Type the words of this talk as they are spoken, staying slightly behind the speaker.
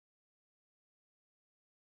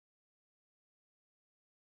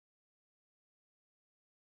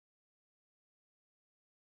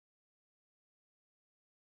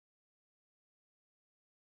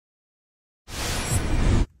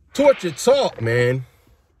Torture Talk, man.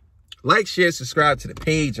 Like, share, subscribe to the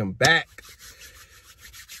page. I'm back.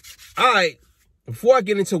 All right. Before I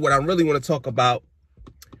get into what I really want to talk about,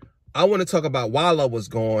 I want to talk about while I was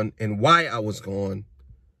gone and why I was gone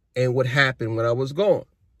and what happened when I was gone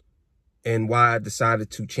and why I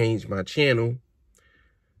decided to change my channel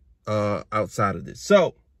outside of this.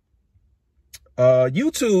 So,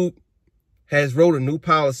 YouTube has wrote a new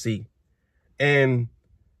policy, and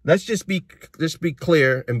let's just be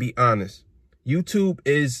clear and be honest. YouTube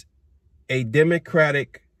is a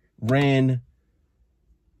Democratic ran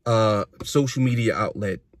social media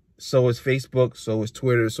outlet. So is Facebook, so is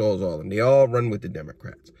Twitter, so is all of them. They all run with the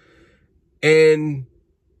Democrats. And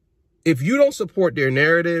if you don't support their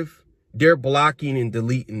narrative, they're blocking and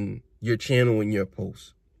deleting your channel and your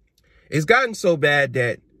posts. It's gotten so bad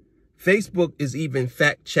that Facebook is even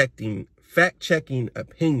fact-checking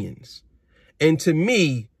opinions. And to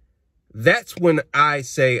me, that's when I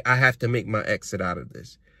say I have to make my exit out of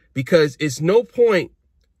this. Because it's no point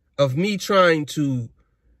of me trying to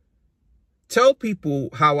tell people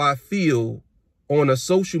how I feel on a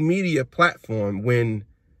social media platform when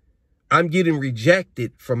I'm getting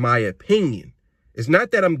rejected for my opinion. It's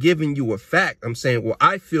not that I'm giving you a fact. I'm saying, well,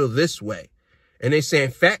 I feel this way. And they're saying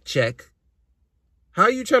fact check. How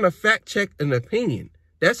are you trying to fact check an opinion?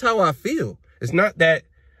 That's how I feel. It's not that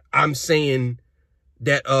I'm saying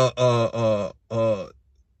that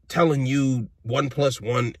telling you 1 +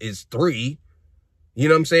 1 is 3. You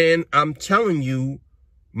know what I'm saying? I'm telling you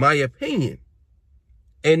my opinion.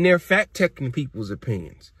 And they're fact checking people's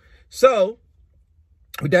opinions. So,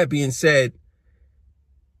 with that being said,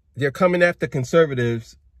 they're coming after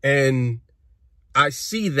conservatives, and I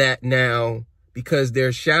see that now because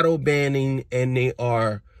they're shadow banning and they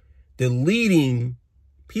are deleting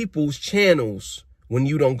people's channels when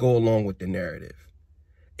you don't go along with the narrative.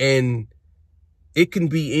 And it can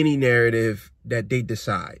be any narrative that they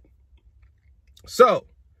decide. So,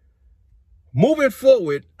 moving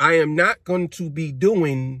forward, I am not going to be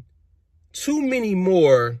doing too many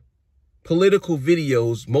more political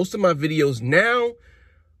videos. Most of my videos now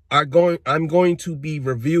I'm going to be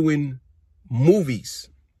reviewing movies.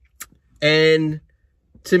 And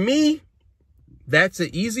to me, that's an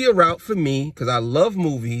easier route for me because I love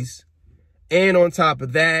movies. And on top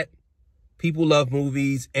of that, people love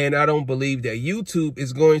movies. And I don't believe that YouTube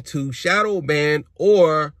is going to shadow ban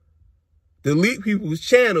or delete people's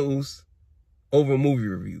channels over movie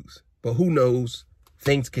reviews. But who knows?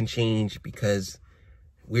 Things can change because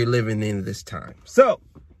we're living in this time. So,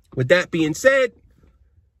 with that being said,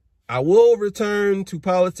 I will return to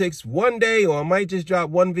politics one day, or I might just drop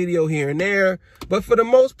one video here and there. But for the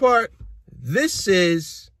most part, this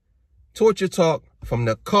is Torture Talk from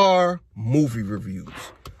the car movie reviews.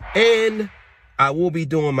 And I will be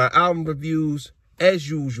doing my album reviews as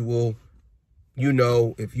usual. You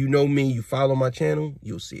know, if you know me, you follow my channel,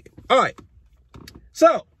 you'll see it. All right.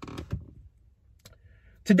 So,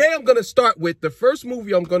 today I'm going to start with the first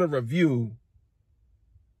movie I'm going to review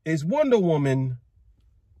is Wonder Woman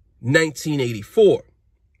 1984.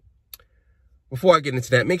 Before I get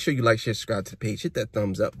into that, make sure you like, share, subscribe to the page. Hit that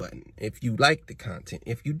thumbs up button if you like the content.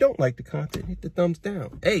 If you don't like the content, hit the thumbs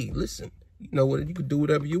down. Hey, listen, you know what? You can do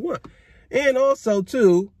whatever you want. And also,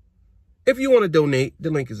 too, if you want to donate,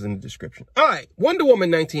 the link is in the description. All right, Wonder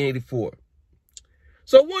Woman 1984.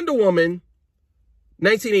 So Wonder Woman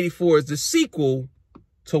 1984 is the sequel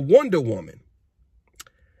to Wonder Woman.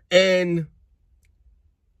 And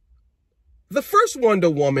the first Wonder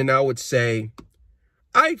Woman, I would say,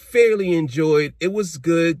 I fairly enjoyed. It was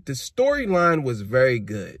good. The storyline was very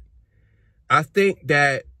good. I think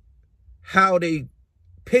that how they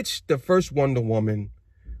pitched the first Wonder Woman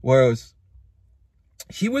was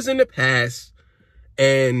she was in the past,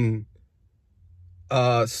 and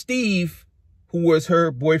Steve, who was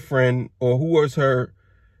her boyfriend, or who was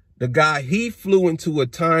the guy, he flew into a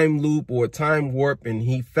time loop or a time warp, and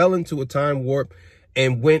he fell into a time warp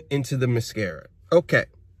and went into the mascara. Okay.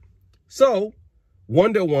 So,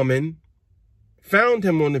 Wonder Woman found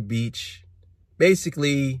him on the beach.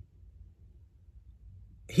 Basically,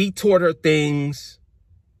 he taught her things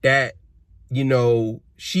that, you know,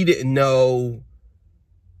 she didn't know,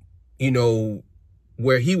 you know,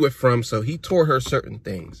 where he was from. So he taught her certain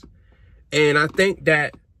things. And I think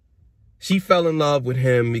that she fell in love with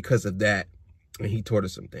him because of that. And he taught her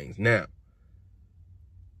some things. Now,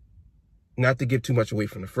 not to give too much away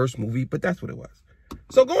from the first movie, but that's what it was.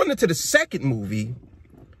 So going into the second movie,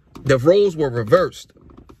 the roles were reversed.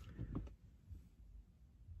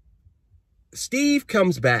 Steve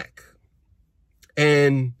comes back.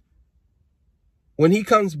 And when he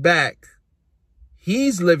comes back,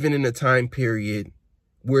 he's living in a time period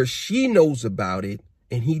where she knows about it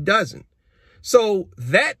and he doesn't. So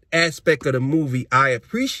that aspect of the movie, I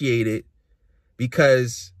appreciated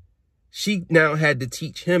because she now had to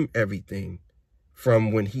teach him everything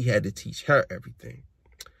from when he had to teach her everything.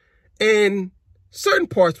 And certain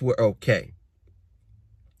parts were okay.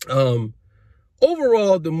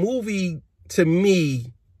 Overall, the movie, to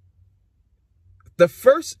me, the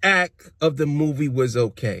first act of the movie was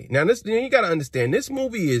okay. Now, you got to understand, this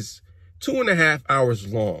movie is 2.5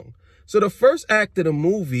 hours long. So the first act of the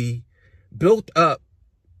movie built up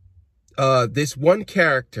this one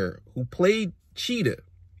character who played Cheetah,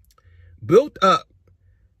 built up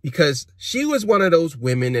because she was one of those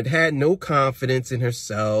women that had no confidence in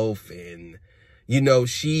herself. And,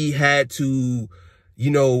 she had to,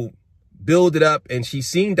 build it up. And she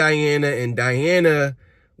seen Diana, and Diana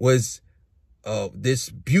was this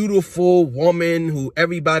beautiful woman who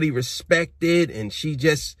everybody respected, and she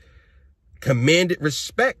just commanded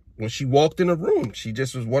respect when she walked in a room. She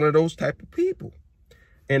just was one of those type of people.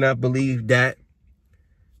 And I believe that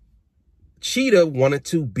Cheetah wanted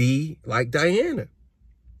to be like Diana.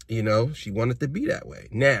 She wanted to be that way.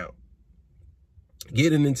 Now,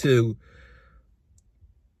 getting into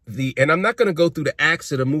and I'm not going to go through the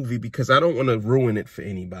acts of the movie because I don't want to ruin it for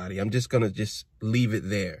anybody. I'm just going to leave it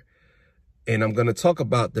there. And I'm going to talk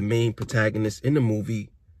about the main protagonist in the movie.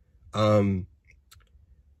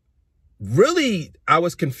 Really, I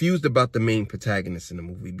was confused about the main protagonist in the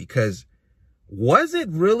movie because was it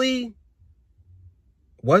really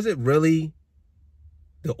the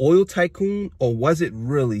oil tycoon, or was it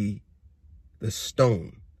really the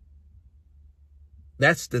stone?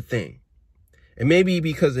 That's the thing. And maybe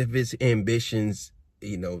because of his ambitions,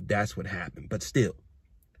 that's what happened. But still.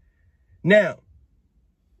 Now,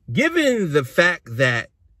 given the fact that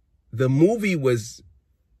the movie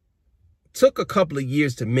took a couple of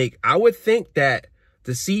years to make, I would think that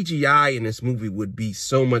the CGI in this movie would be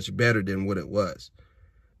so much better than what it was.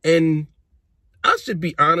 And I should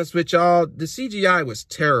be honest with y'all, the CGI was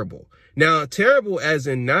terrible. Now, terrible as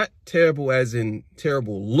in not terrible as in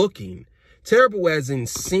terrible looking, terrible as in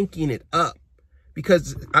syncing it up.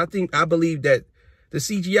 Because I believe that the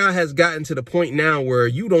CGI has gotten to the point now where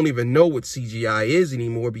you don't even know what CGI is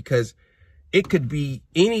anymore, because it could be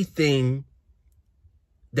anything.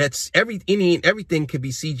 Everything could be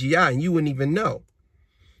CGI and you wouldn't even know,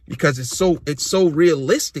 because it's so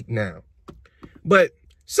realistic now. But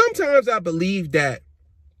sometimes I believe that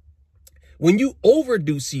when you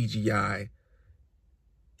overdo CGI,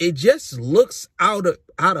 it just looks out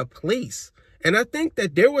of place. And I think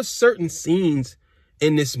that there were certain scenes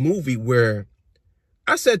in this movie where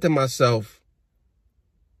I said to myself,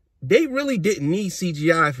 they really didn't need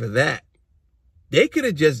CGI for that. They could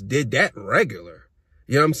have just did that regular.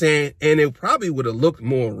 You know what I'm saying? And it probably would have looked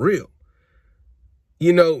more real.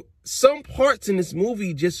 Some parts in this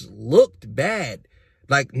movie just looked bad.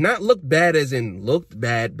 Like, not looked bad as in looked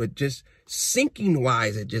bad, but just syncing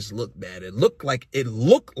wise, it just looked bad. It looked like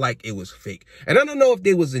it was fake. And I don't know if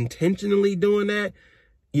they was intentionally doing that.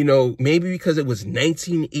 Maybe because it was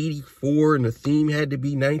 1984 and the theme had to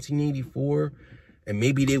be 1984. And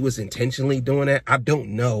maybe they was intentionally doing that. I don't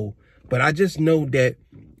know. But I just know that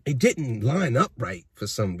it didn't line up right for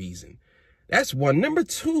some reason. That's one. Number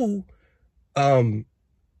two, they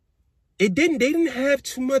didn't have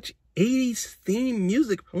too much 80s theme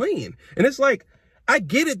music playing. And it's like, I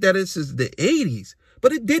get it that this is the 80s,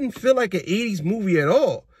 but it didn't feel like an 80s movie at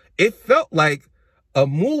all. It felt like a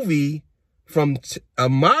movie from a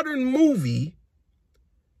modern movie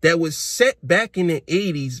that was set back in the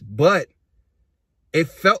 80s, but it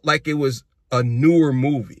felt like it was a newer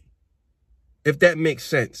movie, if that makes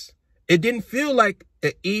sense. It didn't feel like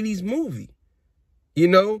an 80s movie. I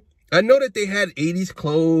know that they had 80s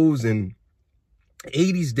clothes and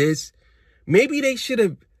 80s this. Maybe they should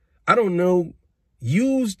have, I don't know,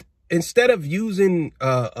 instead of using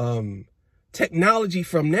technology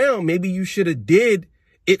from now, maybe you should have did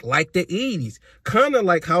it like the 80s. Kind of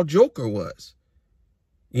like how Joker was.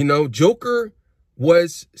 Joker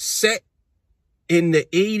was set in the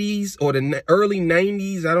 80s or the early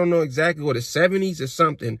 90s. I don't know exactly, or the 70s or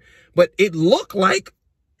something. But it looked like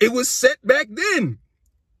it was set back then.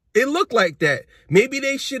 It looked like that. Maybe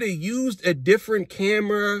they should have used a different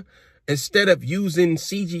camera instead of using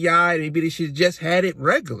CGI. Maybe they should have just had it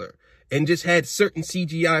regular and just had certain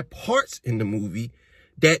CGI parts in the movie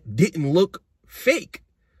that didn't look fake.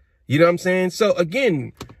 You know what I'm saying? So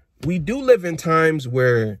again, we do live in times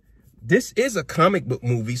where this is a comic book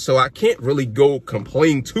movie, so I can't really go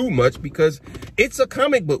complain too much because it's a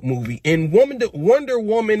comic book movie. And Wonder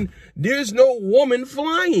Woman, there's no woman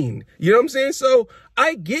flying. You know what I'm saying? So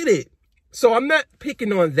I get it. So I'm not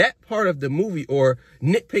picking on that part of the movie or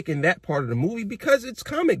nitpicking that part of the movie because it's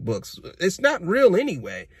comic books. It's not real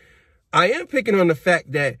anyway. I am picking on the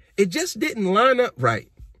fact that it just didn't line up right.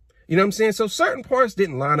 You know what I'm saying? So certain parts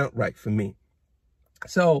didn't line up right for me.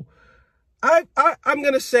 So I'm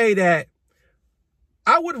going to say that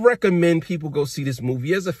I would recommend people go see this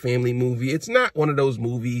movie as a family movie. It's not one of those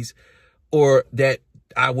movies or that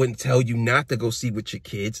I wouldn't tell you not to go see with your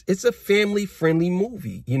kids. It's a family-friendly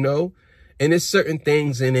movie, you know? And there's certain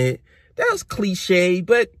things in it that was cliche,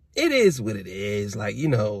 but it is what it is. Like, you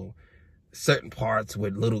know, certain parts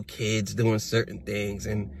with little kids doing certain things.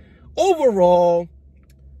 And overall,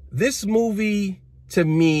 this movie, to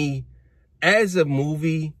me, as a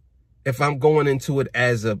movie, if I'm going into it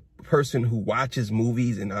as a person who watches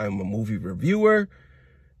movies and I'm a movie reviewer,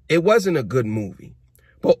 it wasn't a good movie.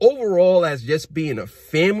 But overall, as just being a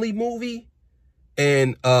family movie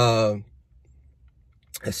and as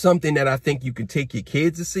something that I think you can take your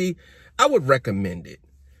kids to see, I would recommend it.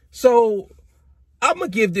 So I'm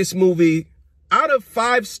going to give this movie, out of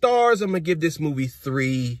 5 stars, I'm going to give this movie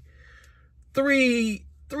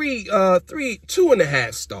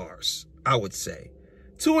 2.5 stars, I would say.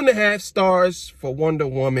 2.5 stars for Wonder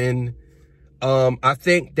Woman. I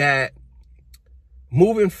think that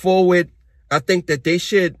moving forward, I think that they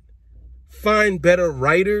should find better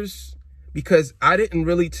writers because I didn't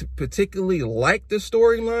really particularly like the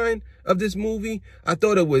storyline of this movie. I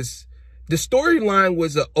thought the storyline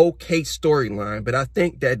was an okay storyline, but I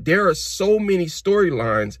think that there are so many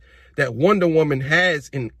storylines that Wonder Woman has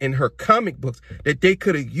in her comic books that they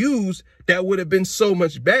could have used that would have been so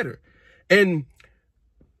much better. And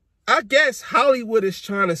I guess Hollywood is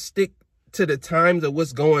trying to stick to the times of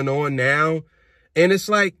what's going on now. And it's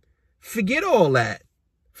like, forget all that.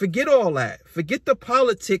 Forget all that. Forget the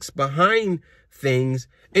politics behind things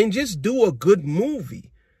and just do a good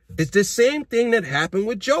movie. It's the same thing that happened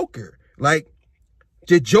with Joker. Like,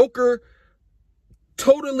 the Joker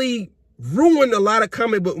totally ruined a lot of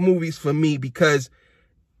comic book movies for me because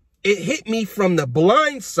it hit me from the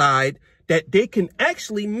blind side that they can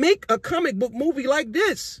actually make a comic book movie like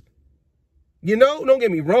this. You know, don't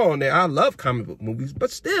get me wrong, I love comic book movies,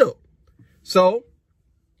 but still. So,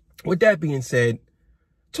 with that being said,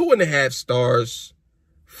 2.5 stars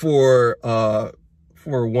for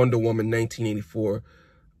Wonder Woman 1984.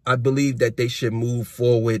 I believe that they should move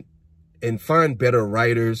forward and find better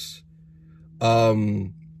writers. What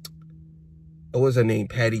was her name?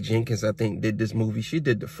 Patty Jenkins, I think, did this movie. She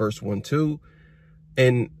did the first one too.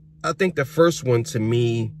 And I think the first one to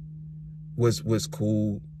me was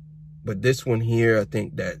cool. But this one here, I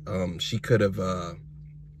think that she could have what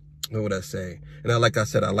would I say? And like I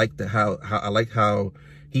said, I like how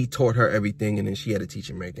he taught her everything and then she had to teach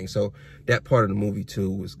him everything. So that part of the movie too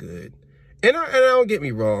was good. And I don't get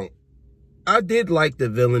me wrong. I did like the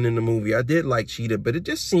villain in the movie. I did like Cheetah, but it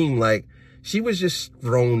just seemed like she was just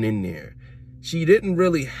thrown in there. She didn't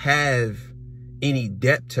really have any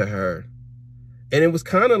depth to her. And it was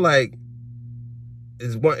kind of like,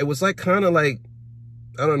 it was like kind of like,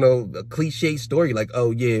 I don't know, a cliche story. Like, oh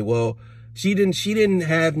yeah, well, she didn't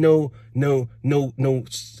have no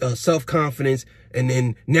self-confidence. And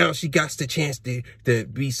then now she got the chance to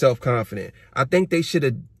be self-confident. I think they should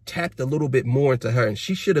have tapped a little bit more into her and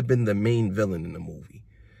she should have been the main villain in the movie.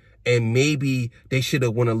 And maybe they should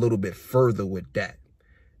have went a little bit further with that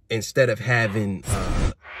instead of having,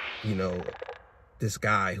 you know, this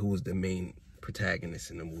guy who was the main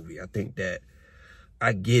protagonist in the movie. I think that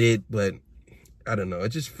I get it, but I don't know. It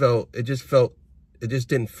just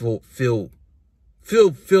didn't feel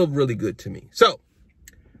really good to me. So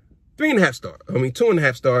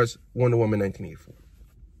 2.5 stars, Wonder Woman 1984.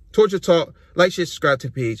 Torture Talk, like, share, subscribe to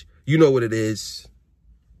the page. You know what it is.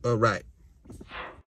 All right.